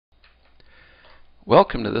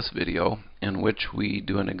Welcome to this video in which we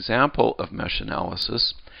do an example of mesh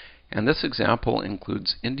analysis, and this example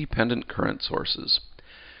includes independent current sources.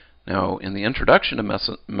 Now, in the introduction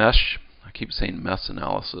to mesh, I keep saying mesh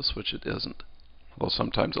analysis, which it isn't, although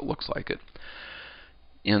sometimes it looks like it.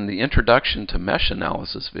 In the introduction to mesh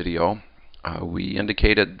analysis video, we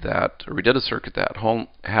indicated that, or we did a circuit that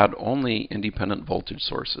had only independent voltage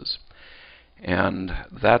sources, and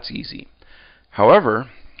that's easy.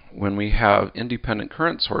 However, when we have independent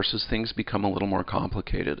current sources, things become a little more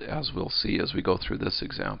complicated, as we'll see as we go through this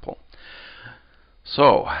example.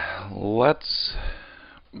 So, let's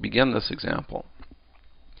begin this example.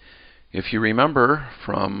 If you remember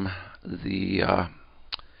from the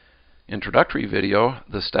introductory video,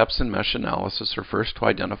 the steps in mesh analysis are first to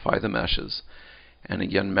identify the meshes. And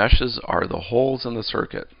again, meshes are the holes in the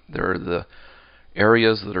circuit. They're the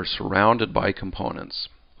areas that are surrounded by components.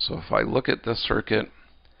 So if I look at this circuit,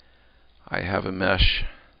 I have a mesh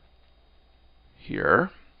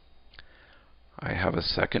here. I have a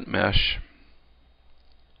second mesh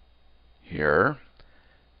here,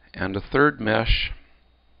 and a third mesh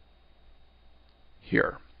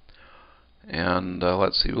here. And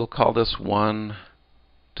let's see, we'll call this 1,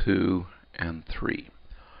 2, and 3.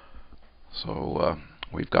 So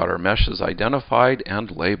we've got our meshes identified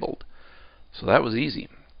and labeled. So that was easy.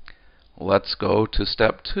 Let's go to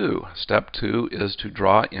step 2. Step 2 is to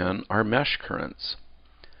draw in our mesh currents.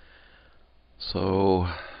 So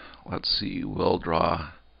let's see, we'll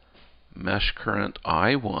draw mesh current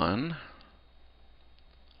I1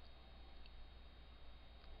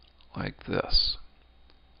 like this.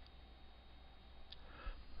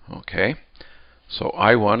 Okay, so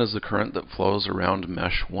I1 is the current that flows around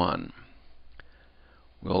mesh 1.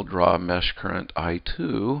 We'll draw mesh current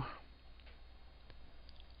I2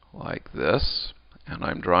 like this, and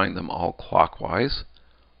I'm drawing them all clockwise.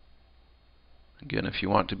 Again, if you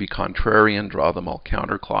want to be contrarian, draw them all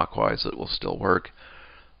counterclockwise. It will still work,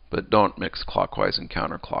 but don't mix clockwise and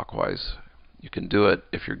counterclockwise. You can do it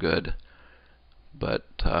if you're good, but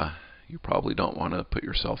you probably don't want to put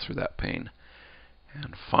yourself through that pain.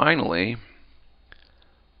 And finally,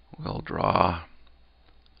 we'll draw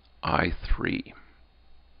I3.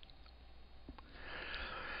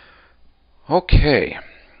 Okay.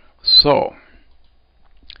 So,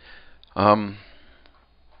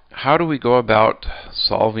 how do we go about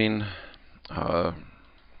solving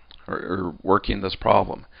or working this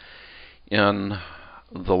problem? In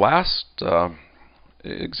the last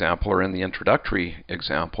example, or in the introductory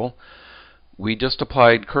example, we just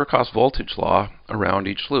applied Kirchhoff's voltage law around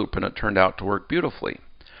each loop, and it turned out to work beautifully.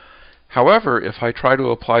 However, if I try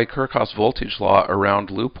to apply Kirchhoff's voltage law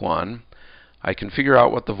around loop 1, I can figure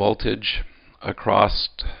out what the voltage across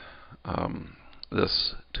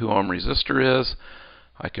this 2 ohm resistor is.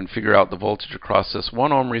 I can figure out the voltage across this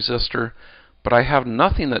 1 ohm resistor, but I have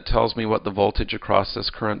nothing that tells me what the voltage across this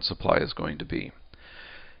current supply is going to be.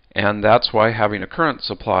 And that's why having a current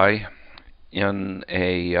supply in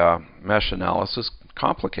a mesh analysis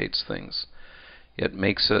complicates things. It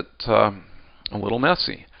makes it a little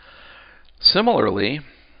messy. Similarly,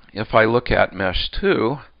 if I look at mesh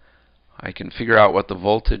 2, I can figure out what the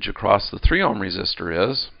voltage across the 3 ohm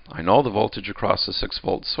resistor is. I know the voltage across the 6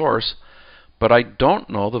 volt source, but I don't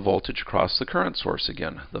know the voltage across the current source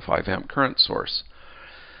again, the 5 amp current source.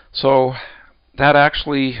 So that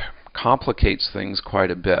actually complicates things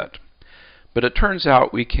quite a bit. But it turns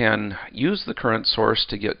out we can use the current source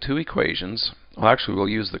to get 2 equations. Well, actually, we'll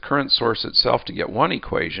use the current source itself to get 1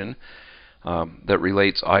 equation that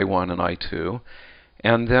relates I1 and I2.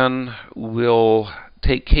 And then we'll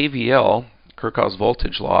take KVL, Kirchhoff's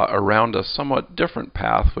voltage law, around a somewhat different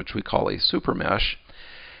path, which we call a supermesh,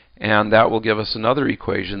 and that will give us another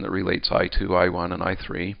equation that relates I2, I1, and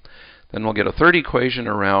I3. Then we'll get a third equation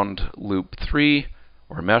around loop 3,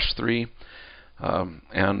 or mesh 3,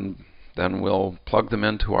 and then we'll plug them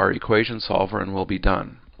into our equation solver and we'll be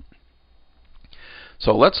done.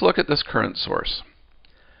 So let's look at this current source.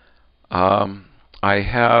 I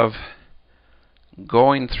have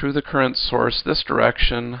going through the current source this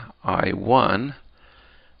direction, I1.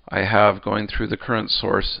 I have going through the current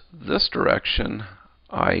source this direction,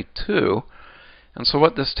 I2. And so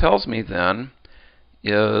what this tells me then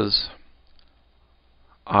is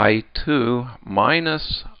I2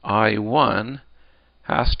 minus I1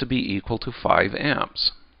 has to be equal to 5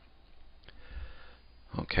 amps.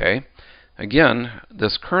 Okay. Again,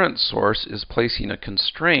 this current source is placing a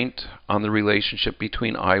constraint on the relationship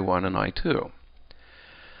between I1 and I2.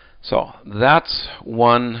 So that's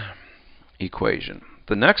one equation.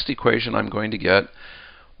 The next equation I'm going to get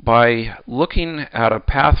by looking at a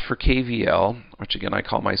path for KVL, which again I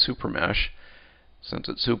call my supermesh, Since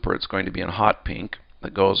it's super, it's going to be in hot pink,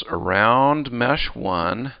 that goes around mesh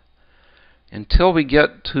 1 until we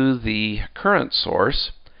get to the current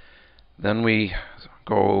source. Then we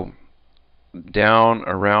go down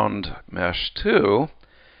around mesh 2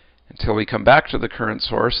 until we come back to the current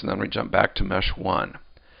source, and then we jump back to mesh 1.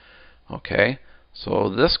 Okay, so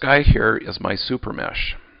this guy here is my super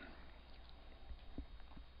mesh.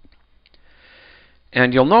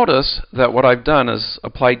 And you'll notice that what I've done is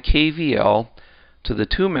applied KVL to the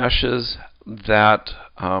two meshes that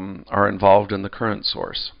are involved in the current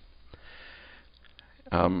source.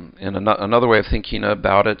 And another way of thinking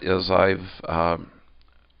about it is I've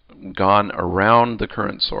gone around the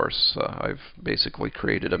current source. I've basically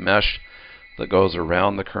created a mesh that goes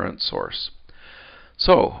around the current source.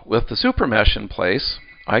 So with the super mesh in place,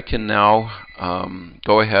 I can now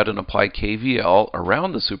go ahead and apply KVL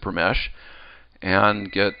around the super mesh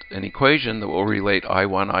and get an equation that will relate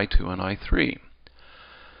I1, I2, and I3.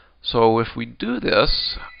 So if we do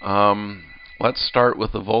this, let's start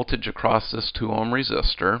with the voltage across this 2 ohm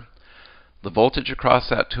resistor. The voltage across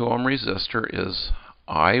that 2 ohm resistor is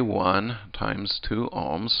I1 times 2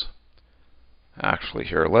 ohms. Actually,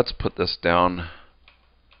 here, let's put this down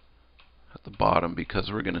at the bottom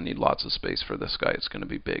because we're going to need lots of space for this guy. It's going to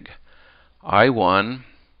be big. I1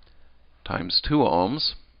 times 2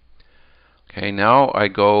 ohms. Okay, now I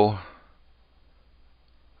go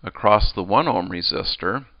across the 1 ohm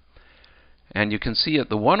resistor. And you can see at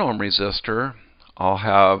the 1 ohm resistor, I'll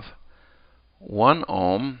have 1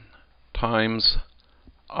 ohm times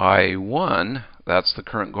I1, that's the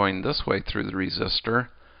current going this way through the resistor,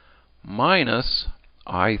 minus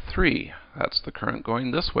I3, that's the current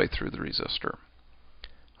going this way through the resistor.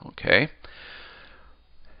 Okay.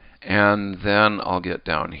 And then I'll get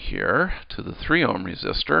down here to the 3 ohm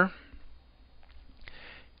resistor.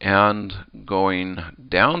 And going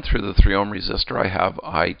down through the 3 ohm resistor, I have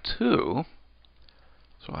I2.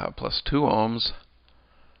 So I'll have plus 2 ohms,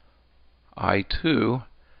 I2,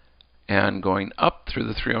 and going up through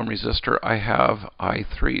the 3 ohm resistor, I have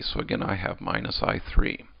I3. So again, I have minus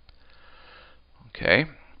I3. Okay,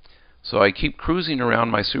 so I keep cruising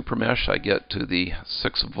around my super mesh. I get to the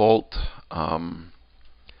 6 volt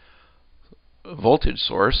voltage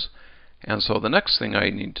source. And so the next thing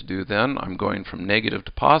I need to do then, I'm going from negative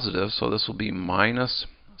to positive, so this will be minus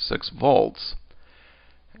 6 volts.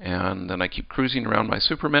 And then I keep cruising around my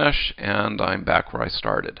super mesh, and I'm back where I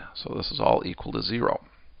started. So this is all equal to 0.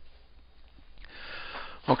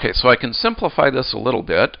 Okay, so I can simplify this a little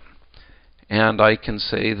bit, and I can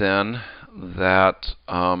say then that,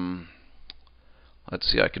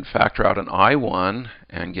 let's see, I can factor out an I1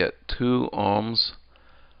 and get 2 ohms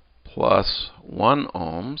plus 1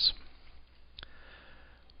 ohms.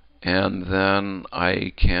 And then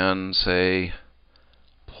I can say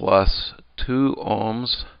plus 2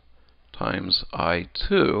 ohms times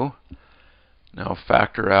I2. Now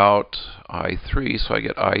factor out I3, so I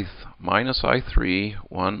get minus I3,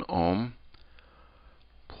 1 ohm,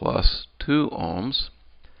 plus 2 ohms,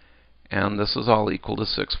 and this is all equal to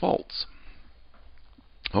 6 volts.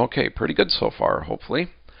 Okay, pretty good so far, hopefully.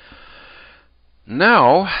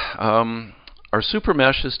 Now, our super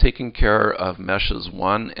mesh is taking care of meshes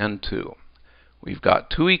 1 and 2. We've got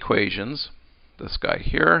 2 equations, this guy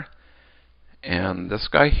here and this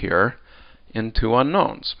guy here, in 2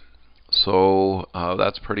 unknowns. So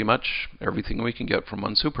that's pretty much everything we can get from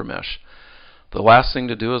one super mesh. The last thing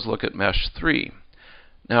to do is look at mesh 3.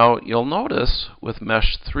 Now you'll notice with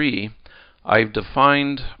mesh 3, I've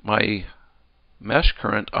defined my mesh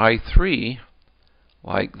current I3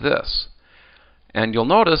 like this. And you'll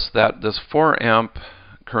notice that this 4 amp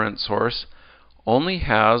current source only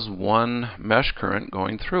has one mesh current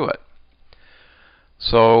going through it.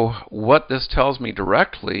 So what this tells me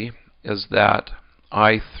directly is that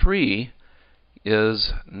I3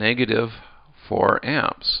 is negative 4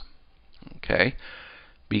 amps. Okay,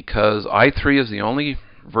 because I3 is the only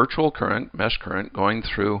virtual current, mesh current, going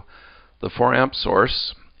through the 4 amp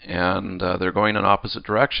source, and they're going in opposite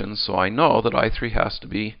directions, so I know that I3 has to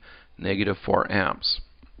be negative 4 amps.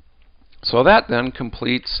 So that then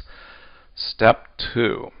completes step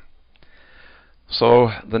 2. So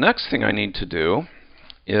the next thing I need to do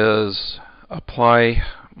is apply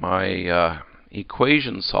my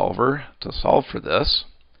equation solver to solve for this.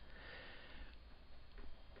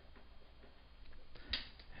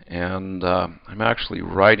 And I'm actually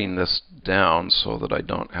writing this down so that I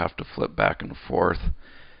don't have to flip back and forth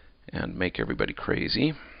and make everybody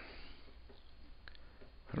crazy.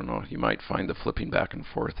 I don't know, you might find the flipping back and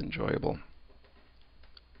forth enjoyable.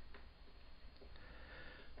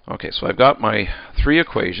 Okay, so I've got my 3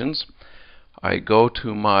 equations. I go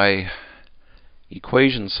to my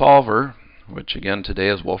equation solver, which again today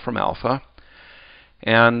is Wolfram Alpha.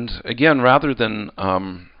 And again, rather than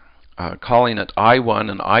calling it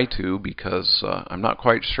I1 and I2, because I'm not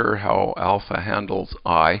quite sure how alpha handles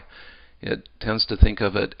I, it tends to think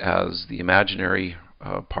of it as the imaginary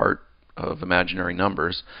part of imaginary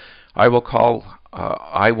numbers. I will call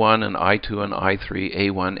I1 and I2 and I3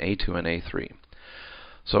 A1, A2, and A3.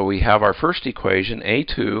 So we have our first equation,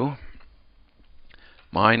 A2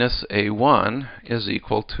 minus A1 is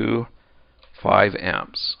equal to 5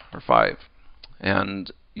 amps, or 5.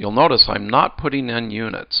 And you'll notice I'm not putting in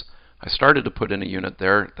units. I started to put in a unit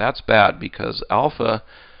there. That's bad because alpha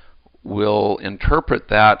will interpret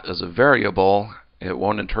that as a variable. It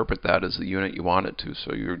won't interpret that as the unit you want it to,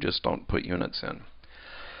 so you just don't put units in.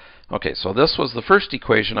 Okay, so this was the first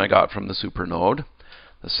equation I got from the supernode.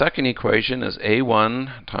 The second equation is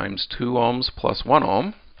A1 times 2 ohms plus 1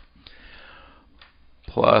 ohm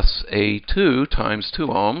plus A2 times 2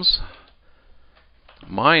 ohms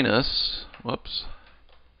minus,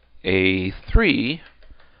 A3,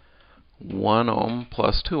 1 ohm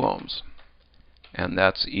plus 2 ohms. And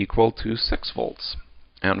that's equal to 6 volts.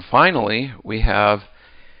 And finally, we have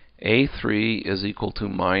A3 is equal to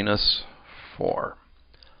minus 4.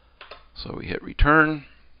 So we hit return.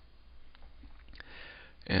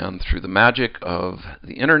 And through the magic of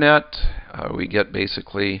the internet, we get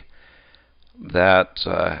basically that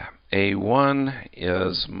A1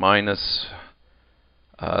 is minus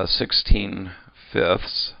 16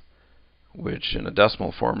 fifths, which in a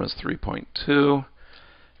decimal form is 3.2.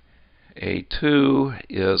 A2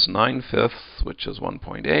 is 9 fifths, which is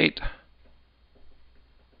 1.8.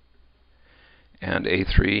 And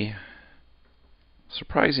A3,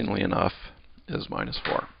 surprisingly enough, is minus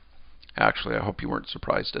 4. Actually, I hope you weren't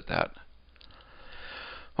surprised at that.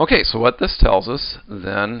 Okay, so what this tells us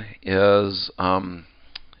then is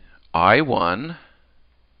I1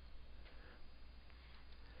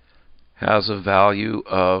 has a value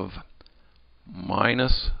of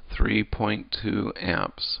minus 3.2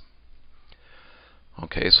 amps.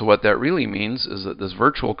 Okay, so what that really means is that this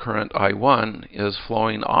virtual current I1 is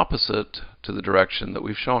flowing opposite to the direction that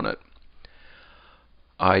we've shown it.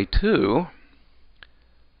 I2,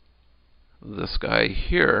 this guy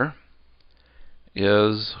here,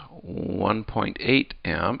 is 1.8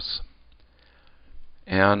 amps,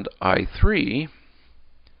 and I3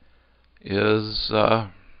 is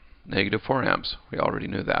negative 4 amps. We already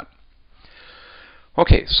knew that.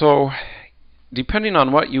 Okay, so depending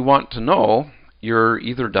on what you want to know, you're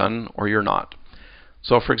either done or you're not.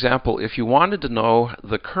 So for example, if you wanted to know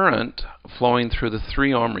the current flowing through the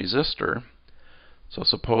 3 ohm resistor, so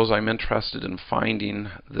suppose I'm interested in finding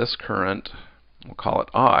this current, we'll call it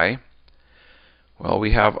I. Well,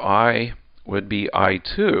 we have I would be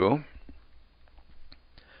I2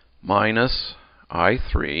 minus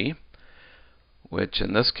I3, which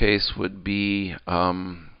in this case would be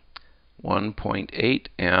 1.8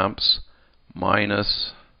 amps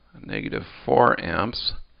minus negative 4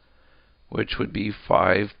 amps, which would be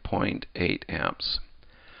 5.8 amps.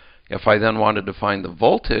 If I then wanted to find the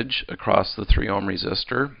voltage across the 3 ohm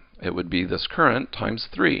resistor, it would be this current times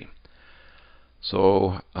 3.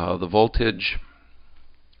 So the voltage,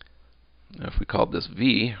 if we called this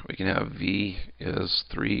V, we can have V is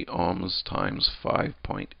 3 ohms times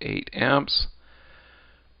 5.8 amps,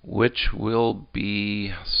 which will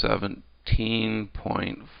be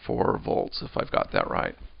 17.4 volts, if I've got that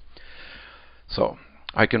right. So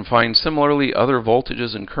I can find similarly other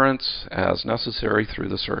voltages and currents as necessary through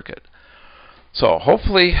the circuit. So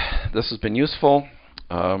hopefully this has been useful.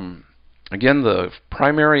 Again, the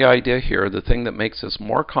primary idea here, the thing that makes this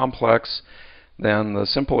more complex than the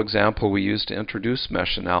simple example we used to introduce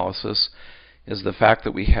mesh analysis, is the fact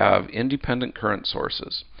that we have independent current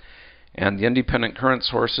sources. And the independent current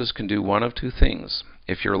sources can do one of two things.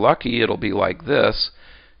 If you're lucky, it'll be like this.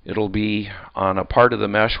 It'll be on a part of the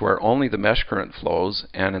mesh where only the mesh current flows,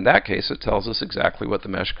 and in that case it tells us exactly what the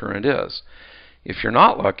mesh current is. If you're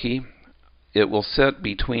not lucky, it will sit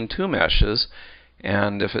between two meshes,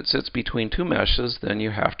 and if it sits between two meshes, then you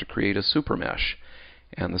have to create a super mesh.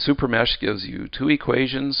 And the super mesh gives you two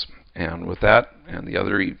equations, and with that and the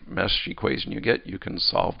other mesh equation you get, you can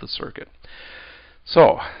solve the circuit.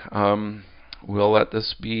 So we'll let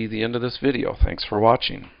this be the end of this video. Thanks for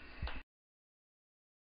watching.